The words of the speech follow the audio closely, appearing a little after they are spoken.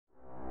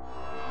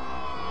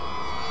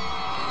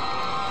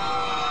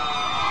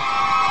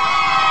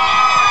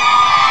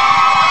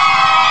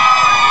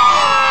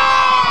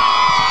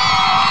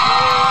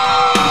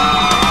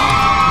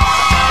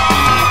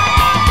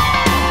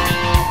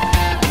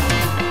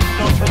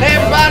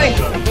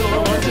everybody.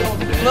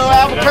 Hello,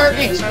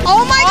 Albuquerque.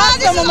 Oh my God,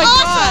 this is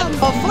awesome.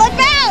 Oh, flip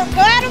out.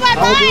 Go out of my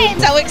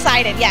mind. So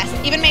excited, yes.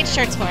 Even made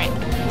shirts for it.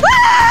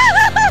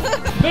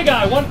 Big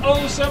Eye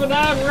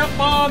 1079, we're up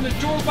on the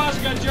tour bus.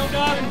 We got Joe,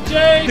 Don, and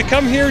Jay. To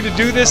come here to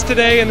do this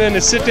today and then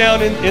to sit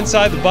down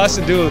inside the bus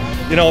and do,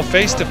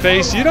 face to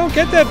face, you don't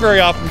get that very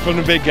often from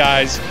the big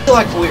guys. I feel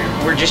like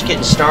we're just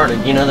getting started.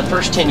 The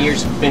first 10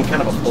 years have been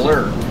kind of a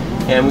blur,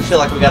 and we feel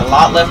like we got a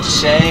lot left to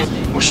say.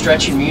 We're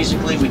stretching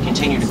musically. We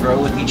continue to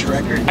grow with each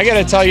record. I got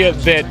to tell you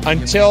that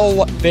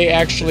until they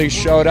actually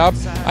showed up,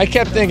 I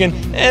kept thinking,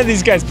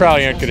 these guys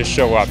probably aren't going to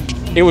show up.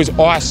 It was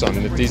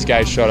awesome that these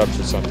guys showed up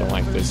for something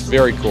like this.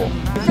 Very cool.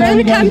 For them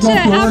to come to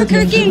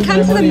Albuquerque and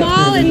come to the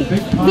mall and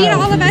meet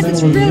all of us,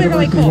 it's really,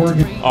 really cool.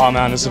 Oh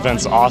man, this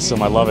event's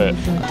awesome. I love it.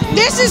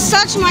 This is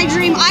such my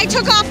dream. I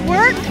took off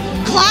work,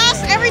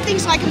 class, everything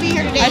so I can be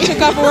here today. I took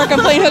off work. I'm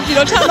playing hooky.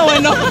 Don't tell no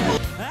one. No.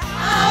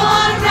 I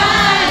want to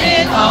ride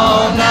it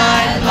all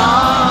night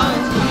long.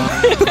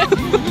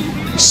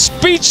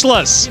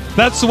 Speechless.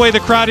 That's the way the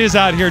crowd is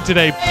out here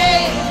today.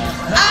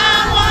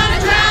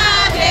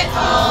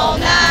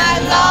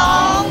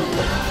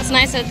 It's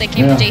nice that they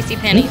came to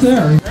JCPenney.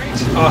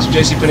 Awesome,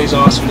 JCPenney's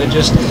awesome. They're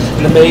just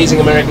an amazing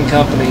American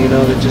company.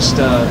 They're just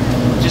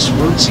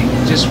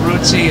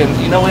rootsy, and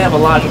we have a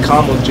lot in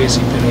common with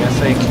JCPenney. I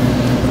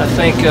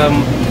think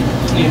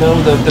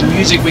the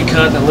music we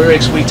cut, the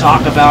lyrics we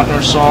talk about in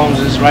our songs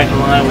is right in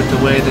line with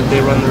the way that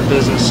they run their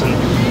business, and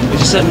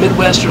it's just that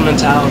Midwestern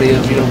mentality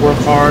of work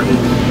hard and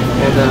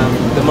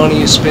the money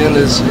you spend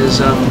is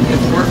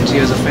important to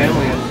you as a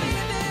family.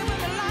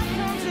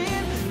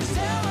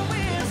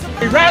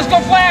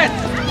 Rascal flat!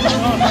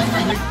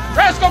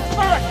 Rascal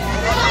flat!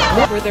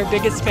 We're their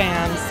biggest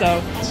fans,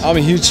 so. I'm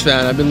a huge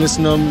fan. I've been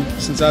listening to them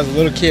since I was a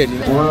little kid.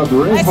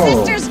 My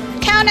sister's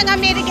counting on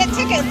me to get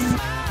tickets.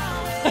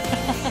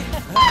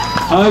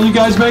 You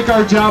guys make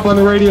our job on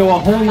the radio a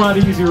whole lot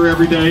easier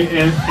every day,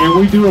 and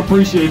we do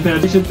appreciate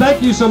that.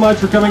 Thank you so much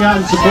for coming out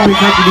and supporting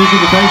country music,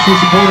 and thanks for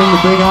supporting the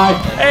Big Eye.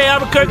 Hey,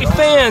 Albuquerque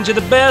fans, you're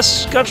the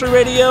best. Country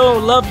radio,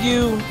 love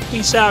you.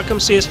 Peace out. Come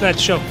see us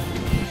next show.